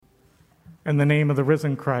In the name of the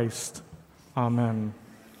risen Christ, amen.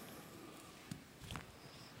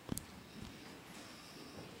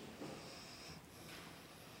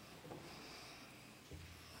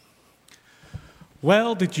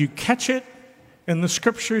 Well, did you catch it in the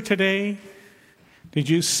scripture today? Did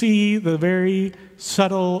you see the very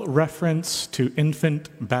subtle reference to infant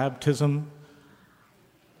baptism?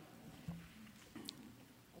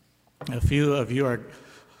 A few of you are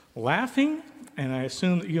laughing, and I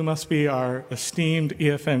assume that you must be our esteemed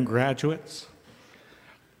EFM graduates.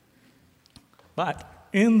 But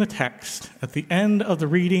in the text, at the end of the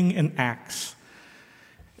reading in Acts,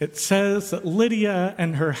 it says that Lydia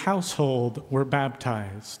and her household were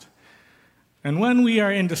baptized. And when we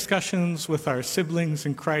are in discussions with our siblings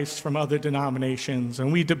in Christ from other denominations,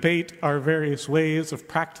 and we debate our various ways of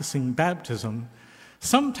practicing baptism,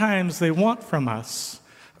 sometimes they want from us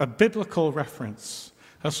a biblical reference,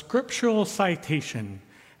 a scriptural citation,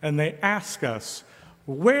 and they ask us,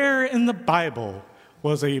 where in the Bible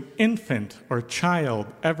was an infant or child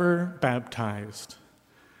ever baptized?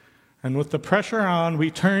 And with the pressure on, we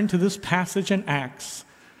turn to this passage in Acts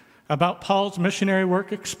about Paul's missionary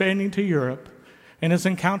work expanding to Europe and his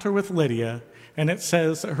encounter with Lydia, and it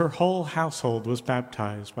says that her whole household was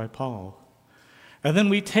baptized by Paul. And then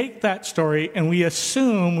we take that story and we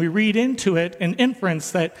assume, we read into it an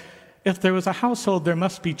inference that if there was a household, there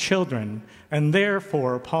must be children, and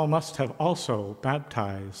therefore Paul must have also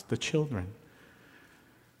baptized the children.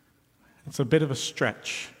 It's a bit of a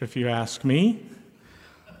stretch, if you ask me.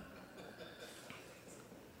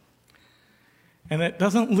 And it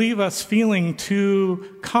doesn't leave us feeling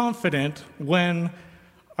too confident when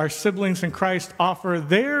our siblings in Christ offer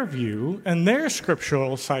their view and their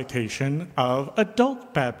scriptural citation of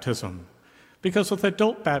adult baptism. Because with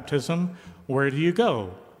adult baptism, where do you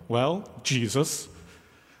go? Well, Jesus.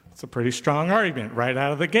 It's a pretty strong argument right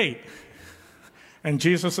out of the gate. And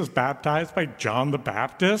Jesus is baptized by John the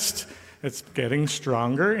Baptist. It's getting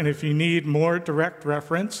stronger. And if you need more direct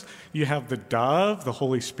reference, you have the dove, the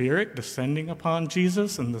Holy Spirit, descending upon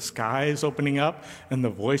Jesus, and the skies opening up, and the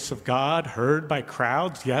voice of God heard by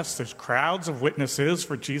crowds. Yes, there's crowds of witnesses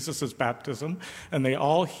for Jesus' baptism, and they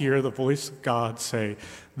all hear the voice of God say,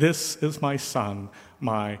 "This is my Son,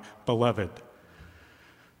 my beloved."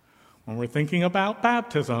 When we're thinking about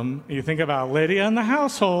baptism, you think about Lydia and the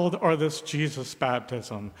household or this Jesus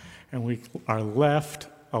baptism, and we are left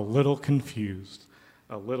a little confused,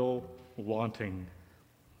 a little wanting.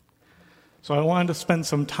 So I wanted to spend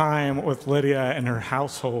some time with Lydia and her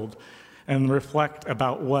household and reflect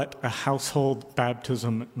about what a household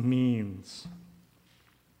baptism means.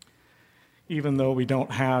 Even though we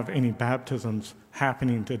don't have any baptisms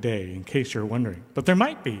happening today, in case you're wondering. But there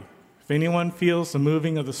might be. If anyone feels the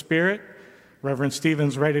moving of the Spirit, Reverend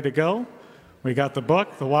Stephen's ready to go. We got the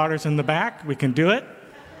book, the water's in the back, we can do it.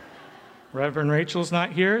 Reverend Rachel's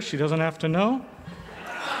not here, she doesn't have to know.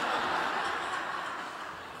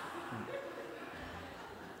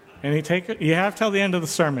 Any take it? You have till the end of the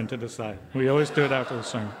sermon to decide. We always do it after the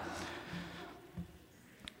sermon.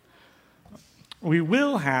 We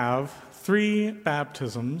will have 3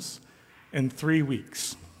 baptisms in 3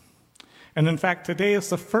 weeks. And in fact, today is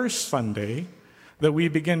the first Sunday that we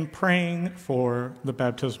begin praying for the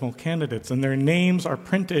baptismal candidates, and their names are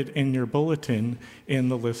printed in your bulletin in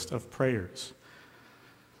the list of prayers.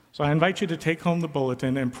 So I invite you to take home the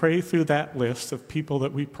bulletin and pray through that list of people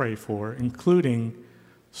that we pray for, including,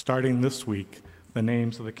 starting this week, the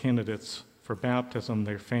names of the candidates for baptism,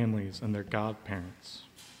 their families, and their godparents.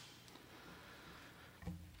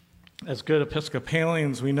 As good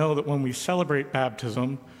Episcopalians, we know that when we celebrate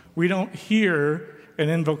baptism, we don't hear an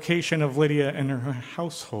invocation of Lydia and her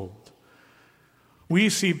household. We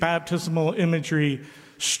see baptismal imagery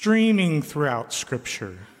streaming throughout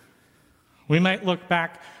Scripture. We might look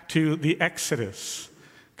back to the Exodus,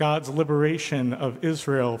 God's liberation of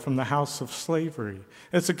Israel from the house of slavery.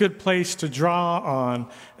 It's a good place to draw on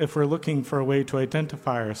if we're looking for a way to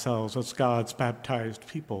identify ourselves as God's baptized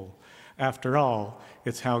people. After all,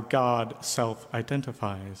 it's how God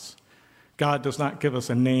self-identifies. God does not give us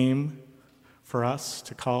a name for us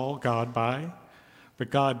to call God by, but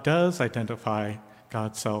God does identify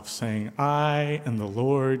God's self, saying, "I am the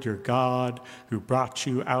Lord your God who brought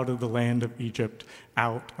you out of the land of Egypt,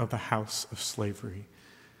 out of the house of slavery."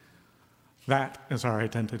 That is our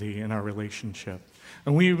identity and our relationship.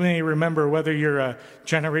 And we may remember, whether you're a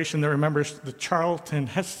generation that remembers the Charlton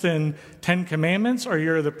Heston 10 Commandments or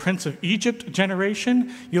you're the Prince of Egypt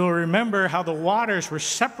generation, you'll remember how the waters were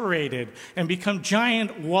separated and become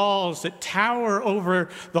giant walls that tower over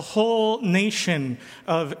the whole nation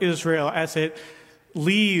of Israel as it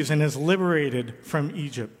leaves and is liberated from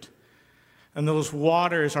Egypt. And those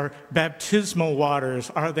waters are baptismal waters,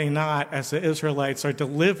 are they not, as the Israelites are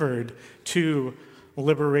delivered to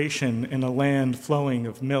liberation in a land flowing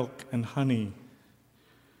of milk and honey?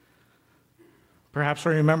 Perhaps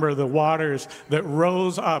we remember the waters that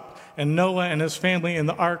rose up, and Noah and his family in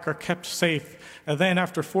the ark are kept safe. And then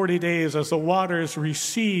after 40 days, as the waters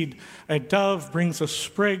recede, a dove brings a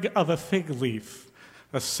sprig of a fig leaf,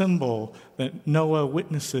 a symbol that Noah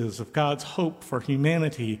witnesses of God's hope for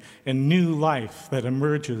humanity and new life that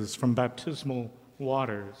emerges from baptismal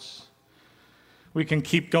waters. We can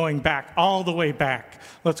keep going back, all the way back.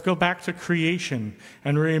 Let's go back to creation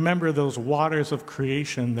and remember those waters of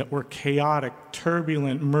creation that were chaotic,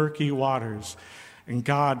 turbulent, murky waters. And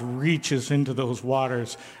God reaches into those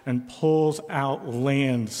waters and pulls out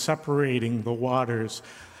land, separating the waters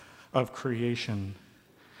of creation.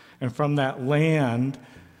 And from that land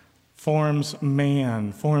forms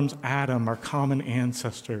man, forms Adam, our common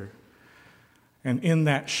ancestor. And in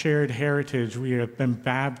that shared heritage, we have been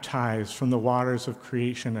baptized from the waters of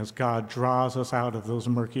creation as God draws us out of those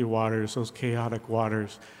murky waters, those chaotic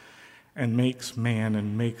waters, and makes man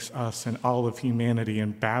and makes us and all of humanity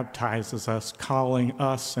and baptizes us, calling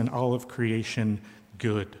us and all of creation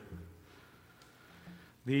good.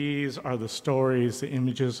 These are the stories, the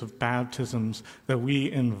images of baptisms that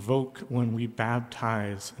we invoke when we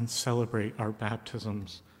baptize and celebrate our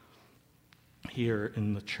baptisms here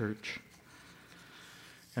in the church.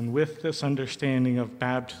 And with this understanding of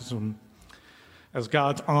baptism as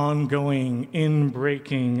God's ongoing,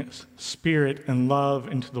 in-breaking spirit and love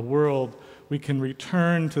into the world, we can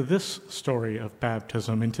return to this story of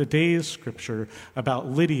baptism in today's scripture about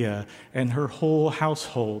Lydia and her whole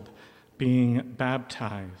household being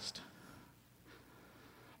baptized.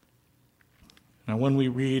 Now, when we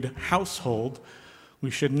read household, we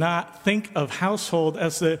should not think of household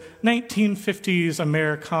as the 1950s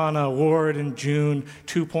Americana Ward and June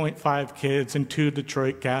 2.5 kids and 2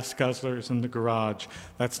 Detroit gas guzzlers in the garage.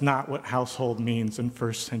 That's not what household means in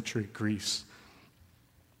first century Greece.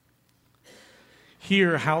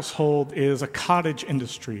 Here, household is a cottage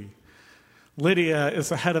industry. Lydia is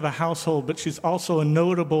the head of a household, but she's also a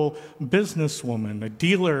notable businesswoman, a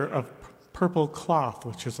dealer of purple cloth,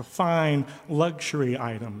 which is a fine luxury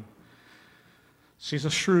item. She's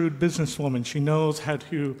a shrewd businesswoman. She knows how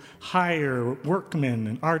to hire workmen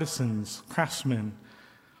and artisans, craftsmen.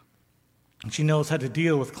 And she knows how to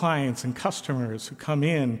deal with clients and customers who come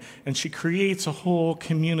in, and she creates a whole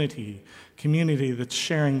community that's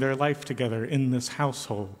sharing their life together in this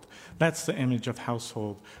household. That's the image of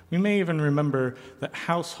household. We may even remember that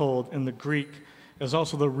household in the Greek is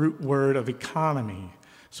also the root word of economy.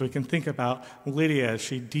 So we can think about Lydia as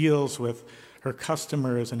she deals with her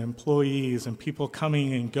customers and employees and people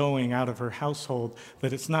coming and going out of her household,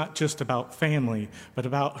 that it's not just about family, but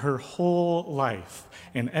about her whole life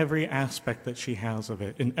in every aspect that she has of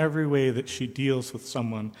it, in every way that she deals with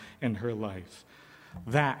someone in her life.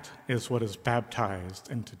 That is what is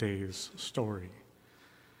baptized in today's story.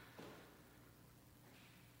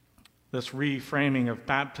 This reframing of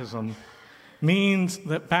baptism means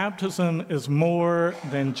that baptism is more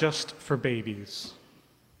than just for babies.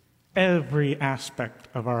 Every aspect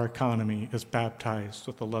of our economy is baptized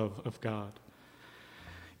with the love of God.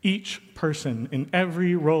 Each person, in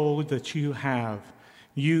every role that you have,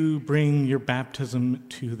 you bring your baptism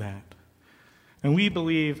to that. And we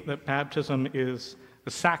believe that baptism is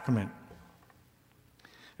a sacrament,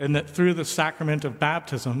 and that through the sacrament of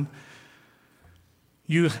baptism,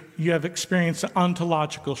 you have experienced an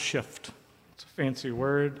ontological shift. It's a fancy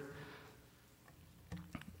word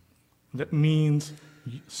that means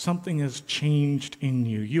something has changed in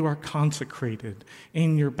you. You are consecrated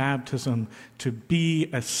in your baptism to be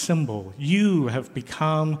a symbol. You have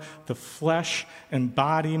become the flesh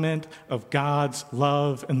embodiment of God's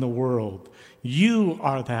love in the world. You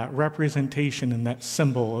are that representation and that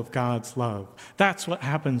symbol of God's love. That's what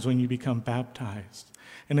happens when you become baptized.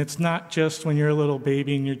 And it's not just when you're a little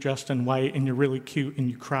baby and you're dressed in white and you're really cute and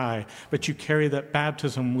you cry, but you carry that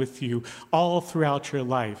baptism with you all throughout your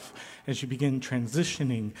life as you begin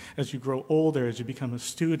transitioning, as you grow older, as you become a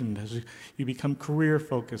student, as you become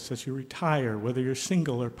career-focused, as you retire, whether you're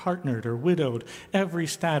single or partnered or widowed, every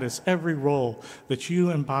status, every role that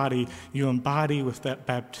you embody with that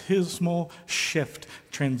baptismal shift,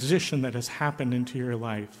 transition that has happened into your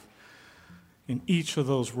life. In each of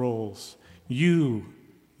those roles, you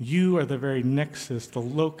are the very nexus, the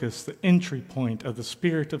locus, the entry point of the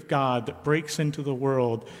Spirit of God that breaks into the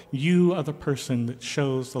world. You are the person that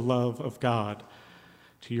shows the love of God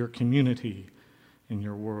to your community and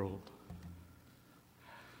your world.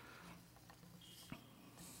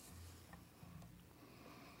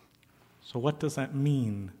 So what does that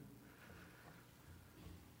mean?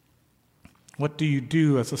 What do you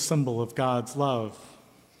do as a symbol of God's love?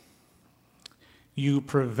 You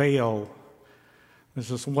prevail. There's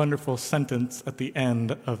this wonderful sentence at the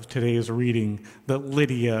end of today's reading that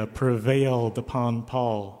Lydia prevailed upon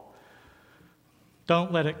Paul.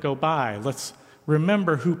 Don't let it go by. Let's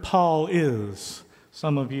remember who Paul is.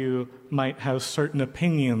 Some of you might have certain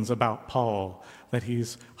opinions about Paul, that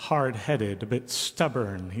he's hard-headed, a bit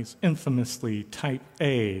stubborn. He's infamously type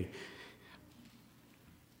A.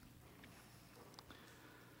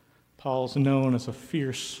 Paul's known as a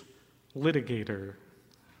fierce litigator,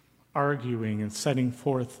 arguing and setting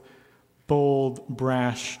forth bold,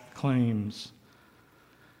 brash claims.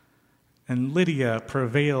 And Lydia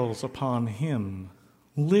prevails upon him.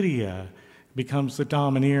 Lydia becomes the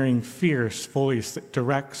domineering, fierce voice that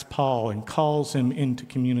directs Paul and calls him into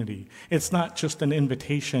community. It's not just an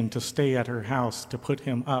invitation to stay at her house to put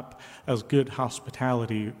him up, as good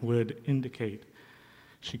hospitality would indicate.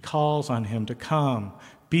 She calls on him to come,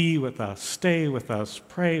 be with us, stay with us,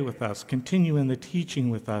 pray with us, continue in the teaching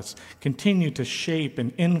with us, continue to shape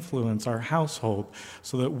and influence our household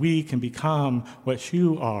so that we can become what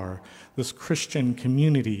you are, this Christian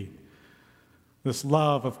community, this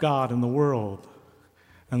love of God in the world.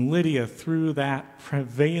 And Lydia, through that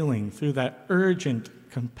prevailing, through that urgent,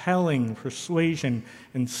 compelling persuasion,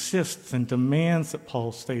 insists and demands that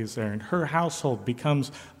Paul stays there. And her household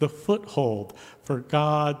becomes the foothold for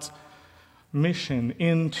God's mission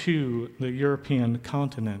into the European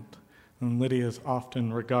continent. And Lydia is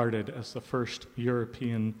often regarded as the first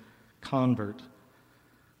European convert.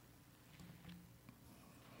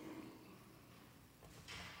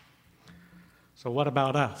 So what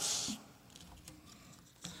about us?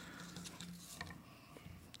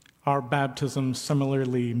 Our baptism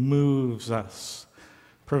similarly moves us,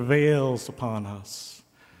 prevails upon us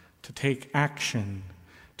to take action,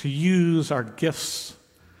 to use our gifts,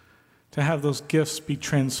 to have those gifts be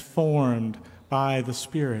transformed by the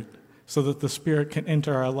Spirit so that the Spirit can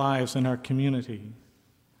enter our lives and our community.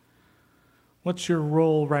 What's your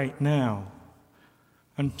role right now?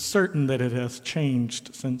 I'm certain that it has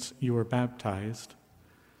changed since you were baptized.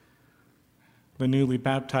 The newly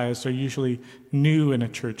baptized are usually new in a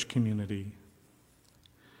church community.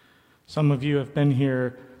 Some of you have been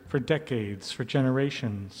here for decades, for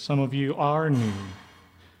generations. Some of you are new.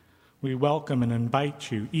 We welcome and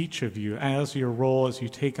invite you, each of you, as your role, as you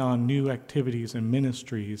take on new activities and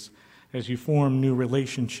ministries, as you form new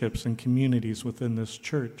relationships and communities within this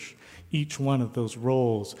church. Each one of those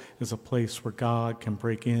roles is a place where God can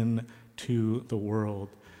break in to the world.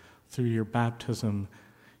 Through your baptism,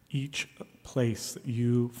 each place that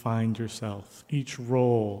you find yourself, each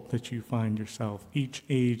role that you find yourself, each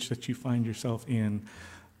age that you find yourself in,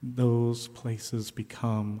 those places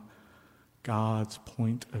become God's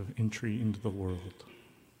point of entry into the world.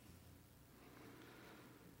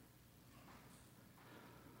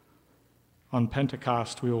 On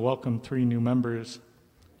Pentecost, we will welcome 3 new members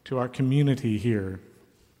to our community here.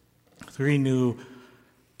 3 new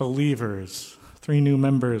believers, 3 new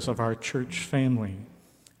members of our church family.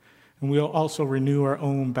 And we'll also renew our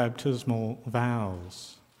own baptismal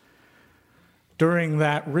vows. During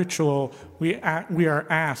that ritual, we are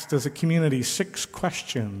asked as a community 6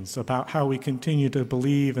 questions about how we continue to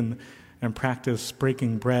believe and practice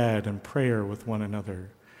breaking bread and prayer with one another,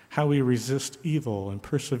 how we resist evil and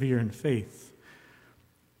persevere in faith.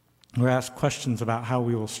 We're asked questions about how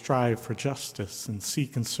we will strive for justice and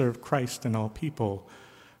seek and serve Christ in all people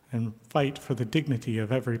and fight for the dignity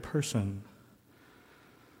of every person.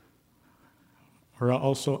 We're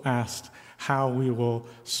also asked how we will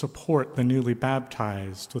support the newly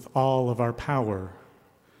baptized with all of our power.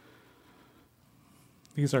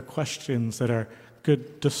 These are questions that are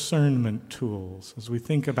good discernment tools as we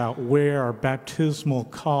think about where our baptismal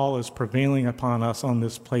call is prevailing upon us on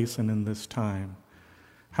this place and in this time.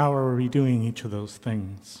 How are we doing each of those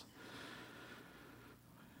things?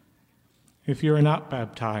 If you are not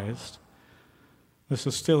baptized, this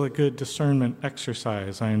is still a good discernment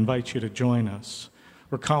exercise. I invite you to join us,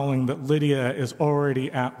 recalling that Lydia is already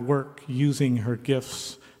at work using her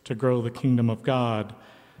gifts to grow the kingdom of God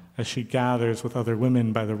as she gathers with other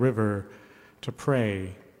women by the river to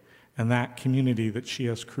pray, and that community that she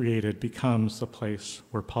has created becomes the place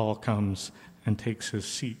where Paul comes and takes his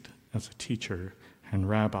seat as a teacher and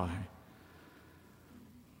rabbi.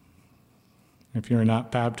 If you're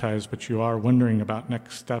not baptized but you are wondering about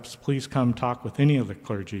next steps, please come talk with any of the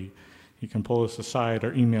clergy. You can pull us aside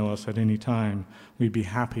or email us at any time. We'd be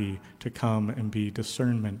happy to come and be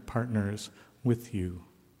discernment partners with you.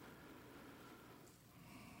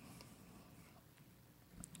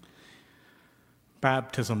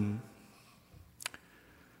 Baptism,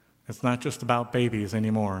 it's not just about babies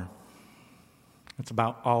anymore. It's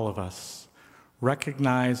about all of us,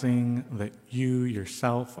 recognizing that you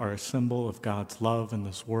yourself are a symbol of God's love in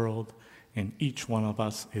this world, and each one of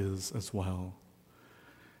us is as well.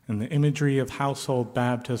 And the imagery of household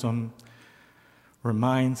baptism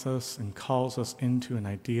reminds us and calls us into an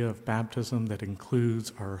idea of baptism that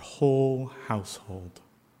includes our whole household.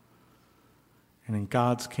 And in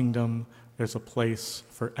God's kingdom, there's a place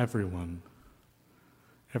for everyone,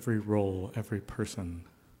 every role, every person.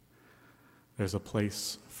 There's a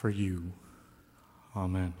place for you.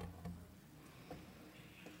 Amen.